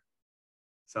this year.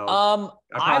 So I'm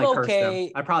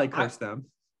okay. I probably cursed them.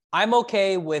 I'm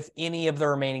okay with any of the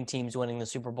remaining teams winning the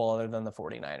Super Bowl other than the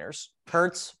 49ers.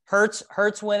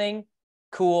 Hurts winning,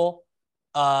 cool.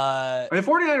 The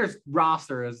 49ers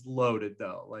roster is loaded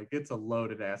though. Like it's a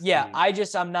loaded ass yeah, team.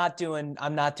 I'm not doing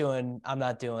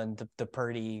the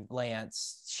Purdy,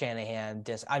 Lance, Shanahan.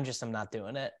 I'm not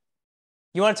doing it.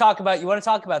 You want to talk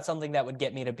about something that would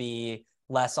get me to be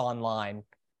less online.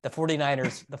 The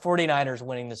 49ers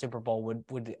winning the Super Bowl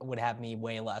would have me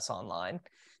way less online.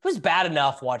 It was bad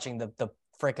enough watching the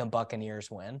freaking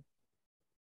Buccaneers win.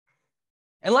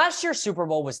 And last year's Super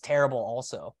Bowl was terrible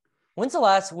also.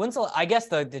 I guess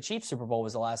the Chiefs Super Bowl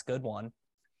was the last good one.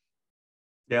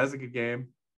 Yeah, it was a good game.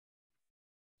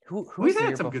 We've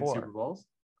had some good Super Bowls.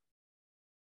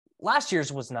 Last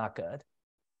year's was not good.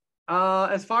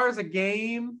 As far as a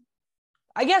game,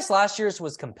 I guess last year's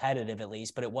was competitive at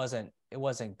least, but it wasn't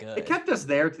good. It kept us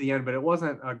there to the end, but it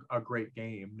wasn't a great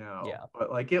game. No. Yeah.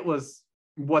 But like it was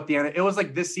it was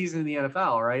like this season in the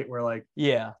NFL, right? Where like,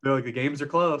 yeah, they're like the games are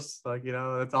close. Like,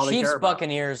 that's all they care Chiefs about.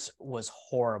 Buccaneers was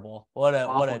horrible. What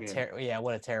a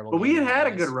terrible. But we had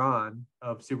a good run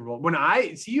of Super Bowl.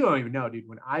 You don't even know, dude.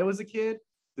 When I was a kid,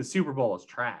 the Super Bowl was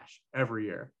trash every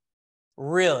year.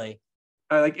 Really?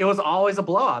 Like it was always a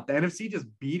blowout. The NFC just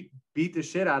beat the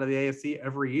shit out of the AFC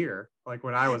every year. Like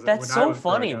when I was. That's so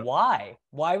funny. Why?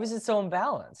 Why was it so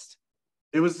imbalanced?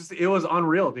 It was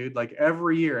unreal, dude. Like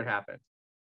every year it happened.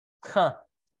 Huh.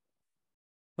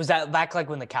 Was that back like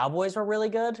when the Cowboys were really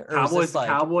good? Or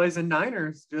Cowboys and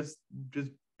Niners just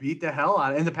beat the hell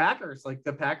out of it. And the Packers. Like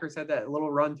the Packers had that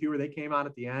little run too where they came on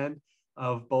at the end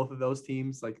of both of those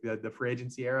teams, like the free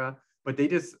agency era. But they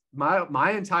just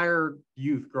my entire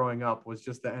youth growing up was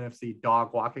just the NFC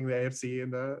dog walking the AFC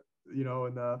and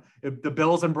the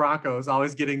Bills and Broncos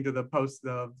always getting to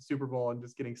the Super Bowl and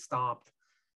just getting stomped.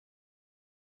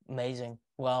 Amazing.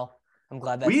 Well, I'm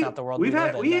glad that's not the world we've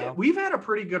had a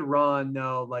pretty good run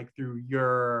though, like through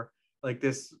your like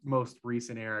this most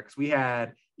recent era, because we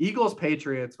had Eagles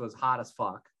Patriots was hot as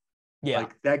fuck. Yeah,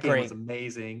 like that game was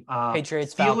amazing.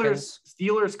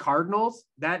 Steelers Cardinals,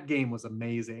 that game was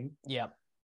amazing. Yeah.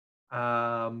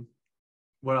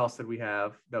 What else did we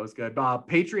have that was good?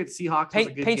 Patriots Seahawks was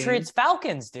a good Patriots game.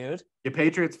 Falcons, dude. Yeah,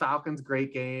 Patriots Falcons,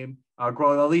 great game. At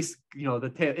least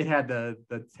it had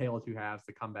the tale of two halves,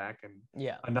 the comeback, and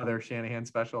another Shanahan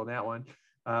special in that one.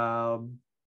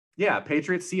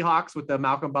 Patriots Seahawks with the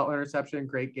Malcolm Butler interception,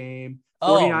 great game.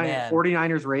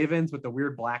 49ers Ravens with the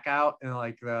weird blackout and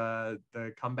like the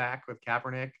comeback with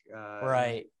Kaepernick.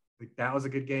 Right. Like that was a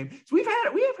good game. So we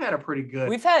have had a pretty good.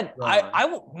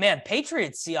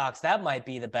 Patriots Seahawks, that might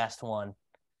be the best one.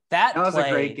 That was a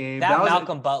great game. That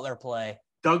Malcolm Butler play.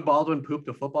 Doug Baldwin pooped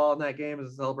a football in that game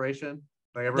as a celebration.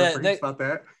 Like everyone forgets about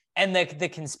that. And the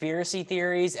conspiracy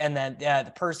theories, and then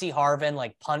the Percy Harvin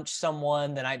like punched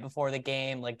someone the night before the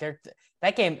game. Like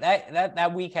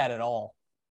that week had it all.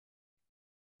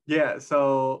 Yeah.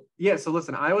 So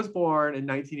listen, I was born in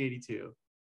 1982.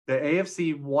 The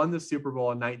AFC won the Super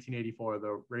Bowl in 1984.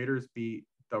 The Raiders beat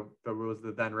the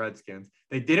then Redskins.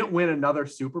 They didn't win another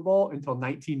Super Bowl until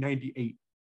 1998.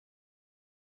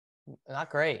 Not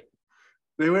great.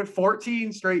 They went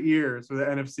 14 straight years where the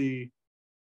NFC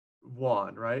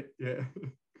won, right? Yeah.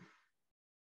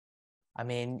 I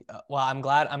mean, well, I'm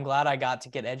glad I got to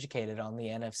get educated on the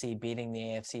NFC beating the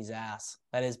AFC's ass.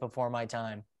 That is before my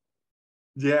time.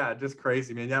 Yeah, just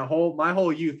crazy, man. My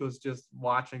whole youth was just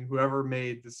watching whoever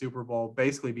made the Super Bowl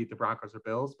basically beat the Broncos or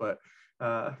Bills, but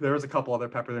there was a couple other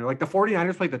pepper there. Like the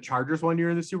 49ers played the Chargers one year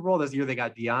in the Super Bowl. This year they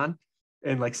got Dion,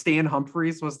 and like Stan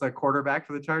Humphries was the quarterback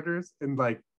for the Chargers, and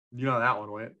like that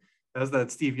one went. That was that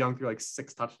Steve Young threw like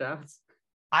 6 touchdowns.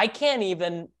 I can't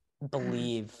even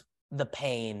believe the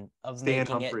pain of Stan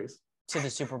making Humphries it to the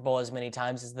Super Bowl as many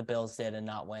times as the Bills did and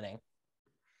not winning.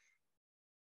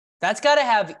 That's got to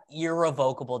have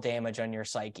irrevocable damage on your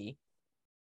psyche.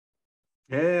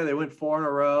 Yeah, they went 4 in a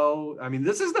row. I mean,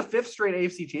 this is the 5th straight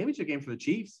AFC Championship game for the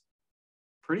Chiefs.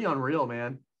 Pretty unreal,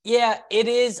 man. Yeah, it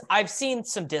is. I've seen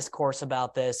some discourse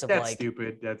about this. That's like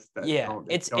stupid.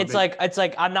 It's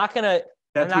like I'm not gonna.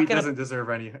 That tweet doesn't deserve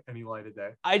any light of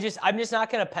day. I'm just not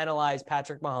gonna penalize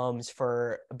Patrick Mahomes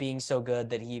for being so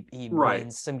good that he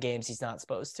wins some games he's not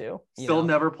supposed to. Still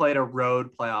never played a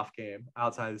road playoff game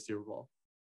outside of the Super Bowl.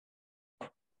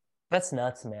 That's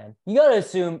nuts, man. You gotta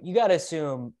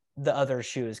assume the other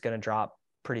shoe is gonna drop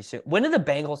pretty soon. When do the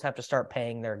Bengals have to start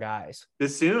paying their guys?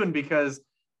 This soon, because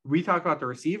we talk about the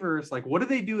receivers. Like, what do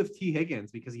they do with T.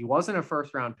 Higgins? Because he wasn't a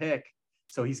first round pick,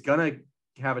 so he's gonna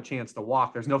have a chance to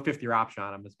walk. There's no 5th-year option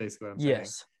on him. Is basically what I'm saying.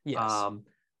 Yes.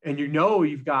 And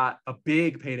you've got a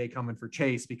big payday coming for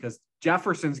Chase because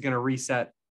Jefferson's gonna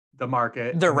reset the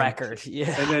market, the record,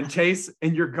 and then Chase,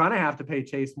 and you're gonna have to pay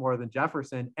Chase more than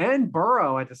Jefferson and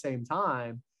Burrow at the same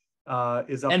time.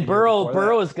 Is up, and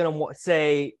Burrow is gonna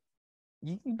say,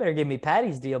 "You better give me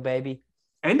Patty's deal, baby."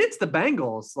 And it's the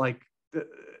Bengals. Like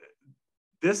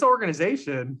this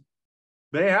organization,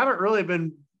 they haven't really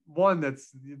been one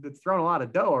that's thrown a lot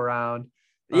of dough around.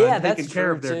 That's taking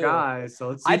care of their guys. So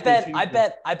let's see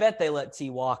I bet they let T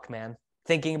walk, man.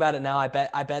 Thinking about it now, I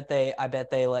bet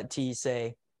they let T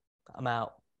say, I'm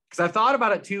out. Because I've thought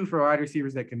about it too for wide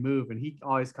receivers that can move, and he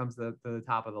always comes to the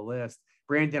top of the list.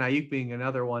 Brandon Ayuk being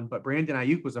another one, but Brandon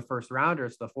Ayuk was a first rounder,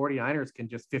 so the 49ers can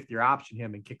just 5th-year option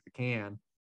him and kick the can.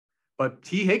 But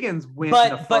T. Higgins went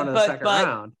in the front of the second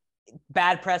round.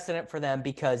 Bad precedent for them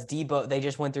because Debo, they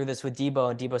just went through this with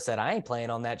Debo, and Debo said, I ain't playing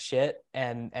on that shit,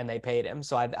 and they paid him.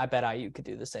 So I bet Ayuk could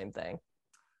do the same thing.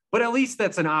 But at least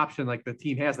that's an option like the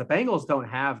team has. The Bengals don't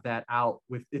have that out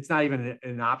with. It's not even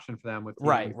an option for them with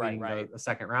right. A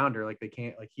second rounder. Like they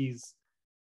can't. Like he's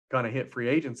gonna hit free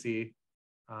agency.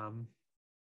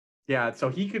 Yeah, so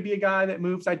he could be a guy that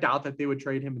moves. I doubt that they would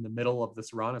trade him in the middle of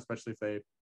this run, especially if they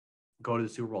go to the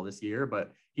Super Bowl this year.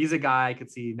 But he's a guy I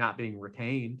could see not being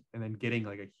retained and then getting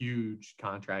like a huge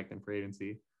contract in free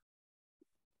agency.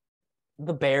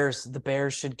 The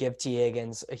Bears should give T.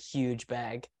 Higgins a huge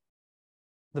bag.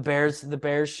 The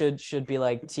Bears should be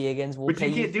like, T. Higgins will pay you.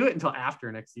 But you can't do it until after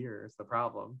next year is the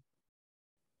problem.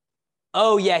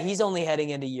 Oh, yeah, he's only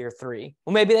heading into year 3.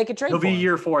 Well, maybe they could trade He'll for him. Be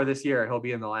year 4 this year. He'll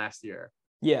be in the last year.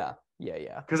 Yeah.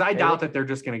 Because I doubt that they're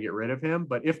just going to get rid of him.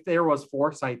 But if there was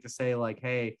foresight to say, like,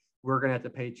 hey, we're going to have to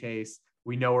pay Chase.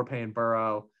 We know we're paying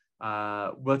Burrow.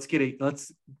 Let's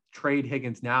trade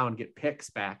Higgins now and get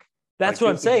picks back. That's what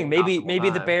I'm saying. Maybe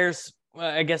the Bears –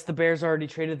 I guess the Bears already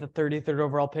traded the 33rd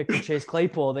overall pick for Chase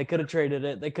Claypool. They could have traded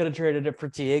it. They could have traded it for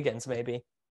T. Higgins, maybe.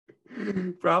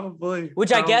 Probably.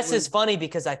 I guess is funny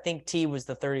because I think T was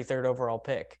the 33rd overall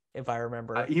pick, if I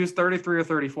remember. He was 33 or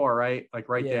 34, right? Like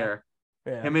there.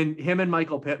 Yeah. Him and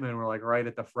Michael Pittman were like right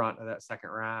at the front of that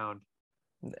second round.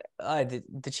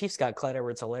 The Chiefs got Clyde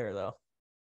Edwards-Helaire though.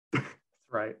 That's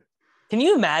right. Can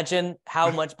you imagine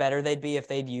how much better they'd be if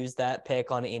they'd used that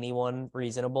pick on anyone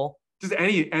reasonable? Just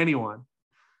anyone.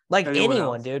 Like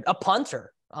anyone, dude. A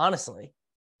punter, honestly.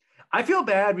 I feel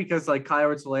bad because like Clyde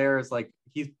Edwards-Helaire is like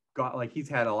he's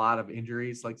had a lot of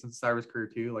injuries like since the start of his career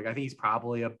too. Like I think he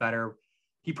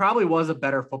probably was a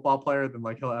better football player than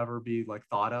like he'll ever be like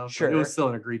thought of. Sure. But it was still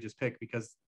an egregious pick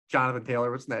because Jonathan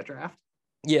Taylor was in that draft.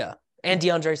 Yeah. And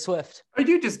DeAndre Swift. I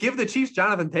do just give the Chiefs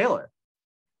Jonathan Taylor.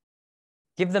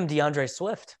 Give them DeAndre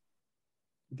Swift.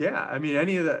 Yeah, I mean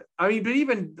but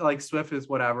even like Swift is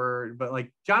whatever, but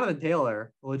like Jonathan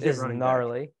Taylor, legit is running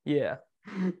gnarly. back. Yeah.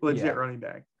 Legit running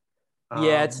back.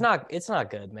 Yeah, it's not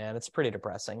good, man. It's pretty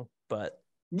depressing, but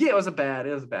yeah, it was a bad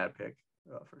pick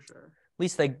for sure.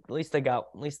 At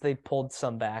least they pulled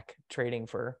some back trading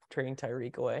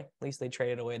Tyreek away. At least they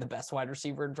traded away the best wide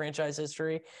receiver in franchise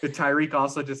history. But Tyreek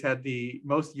also just had the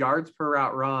most yards per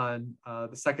route run,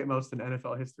 the second most in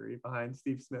NFL history behind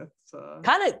Steve Smith.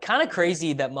 Kind of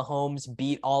crazy that Mahomes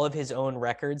beat all of his own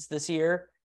records this year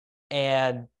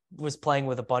and was playing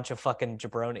with a bunch of fucking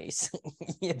jabronis.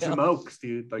 Jamokes,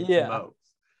 dude. Like Jamokes.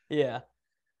 Yeah.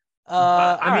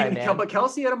 But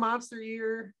Kelsey had a monster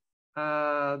year.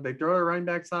 They throw their running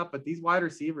backs up, but these wide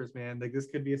receivers, man, like this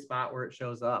could be a spot where it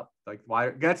shows up. Like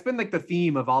that's been like the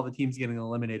theme of all the teams getting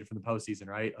eliminated from the postseason,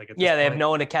 right? Like they have no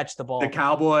one to catch the ball. The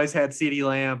Cowboys had CeeDee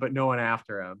Lamb, but no one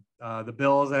after him. The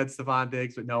Bills had Stephon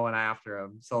Diggs, but no one after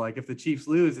him. So like if the Chiefs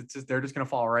lose, they're just gonna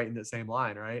fall right in the same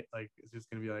line, right? Like it's just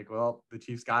gonna be like, well, the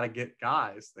Chiefs got to get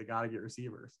guys, they got to get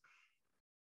receivers.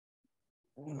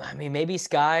 I mean, maybe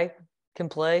Sky can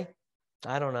play.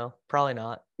 I don't know. Probably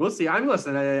not. We'll see. I'm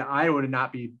listening. I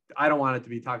don't want it to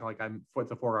be talking like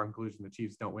it's a foregone conclusion. The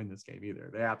Chiefs don't win this game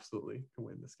either. They absolutely can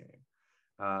win this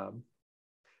game.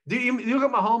 Do you look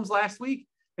at Mahomes last week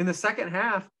in the second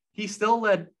half? He still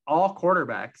led all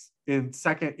quarterbacks in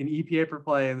EPA per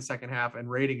play in the second half and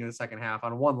rating in the second half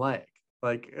on one leg,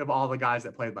 like of all the guys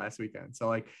that played last weekend. So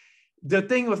like the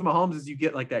thing with Mahomes is you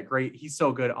get like that great, he's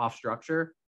so good off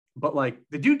structure. But like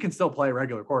the dude can still play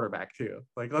regular quarterback too.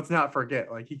 Like let's not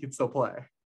forget, like he can still play.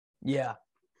 Yeah,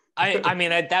 I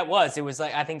mean it was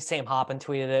like I think Sam Hoppen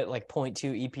tweeted it like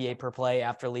 0.2 EPA per play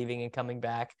after leaving and coming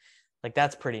back. Like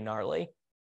that's pretty gnarly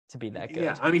to be that good.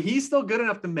 Yeah, I mean he's still good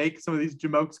enough to make some of these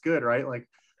jamokes good, right? Like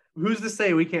who's to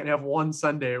say we can't have one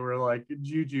Sunday where like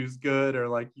Juju's good or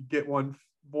like you get one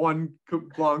long.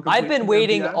 I've been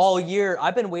waiting all year.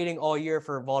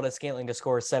 For Valdez-Scantling to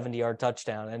score a 70-yard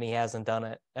touchdown, and he hasn't done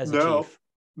it as a Chief.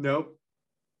 Nope.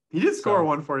 He did score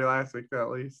one for you last week, at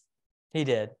least. He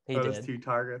did. Those 2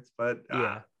 targets, but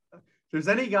if there's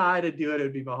any guy to do it,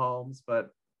 it'd be Mahomes. But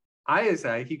I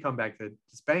say he come back to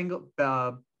just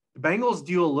the Bengals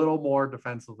do a little more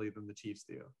defensively than the Chiefs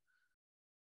do.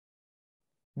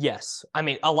 Yes, I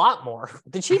mean a lot more.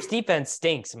 The Chiefs' defense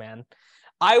stinks, man.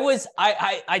 I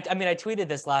tweeted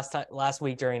this last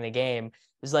week during the game. It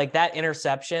was like that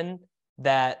interception,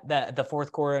 that the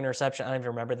fourth quarter interception. I don't even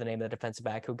remember the name of the defensive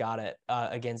back who got it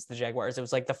against the Jaguars. It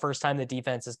was like the first time the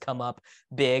defense has come up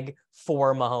big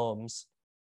for Mahomes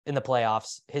in the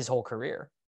playoffs his whole career.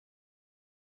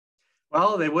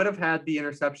 Well, they would have had the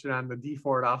interception on the D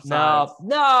Ford offside.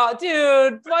 No,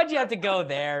 dude, why'd you have to go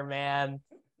there, man?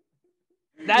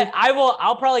 That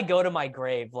I'll probably go to my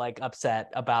grave like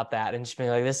upset about that and just be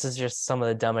like, this is just some of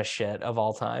the dumbest shit of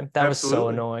all time. That was so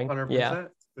annoying. 100%. Yeah,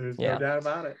 there's no doubt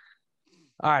about it.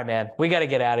 All right, man, we got to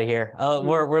get out of here.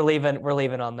 We're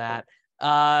leaving on that.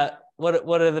 What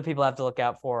do the people have to look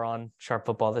out for on Sharp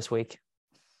Football this week?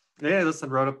 Yeah, listen,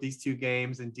 wrote up these 2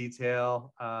 games in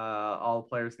detail. All the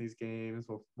players in these games.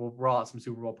 We'll roll out some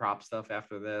Super Bowl prop stuff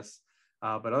after this.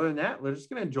 But other than that, we're just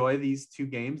gonna enjoy these 2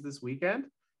 games this weekend.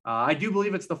 I do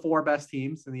believe it's the 4 best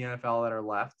teams in the NFL that are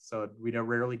left, so we don't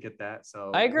rarely get that.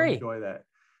 So I agree. We'll enjoy that.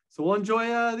 So we'll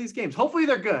enjoy these games. Hopefully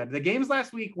they're good. The games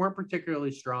last week weren't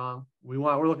particularly strong.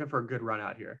 We're looking for a good run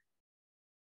out here.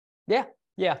 Yeah.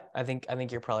 I think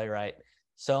you're probably right.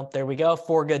 So there we go.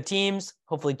 4 good teams.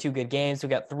 Hopefully 2 good games. We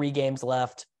got 3 games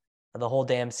left of the whole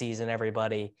damn season,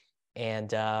 everybody.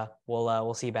 And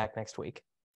we'll see you back next week.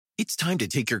 It's time to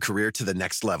take your career to the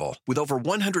next level. With over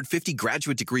 150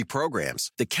 graduate degree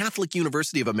programs, the Catholic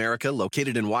University of America,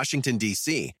 located in Washington,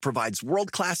 D.C., provides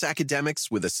world-class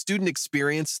academics with a student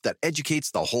experience that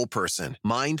educates the whole person,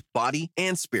 mind, body,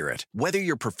 and spirit. Whether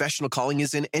your professional calling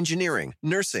is in engineering,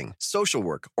 nursing, social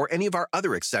work, or any of our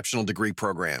other exceptional degree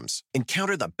programs,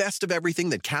 encounter the best of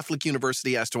everything that Catholic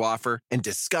University has to offer and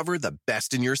discover the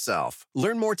best in yourself.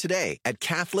 Learn more today at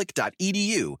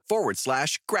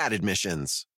catholic.edu/grad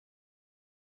admissions.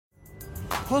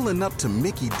 Pulling up to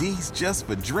Mickey D's just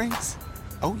for drinks?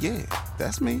 Oh yeah,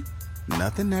 that's me.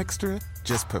 Nothing extra,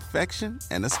 just perfection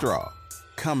and a straw.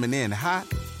 Coming in hot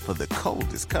for the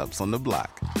coldest cups on the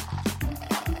block.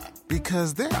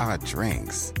 Because there are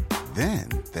drinks. Then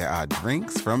there are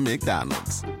drinks from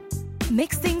McDonald's.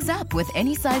 Mix things up with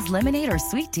any size lemonade or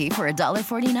sweet tea for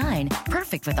 $1.49.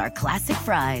 Perfect with our classic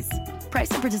fries.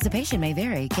 Price and participation may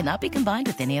vary. Cannot be combined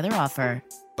with any other offer.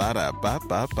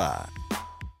 Ba-da-ba-ba-ba.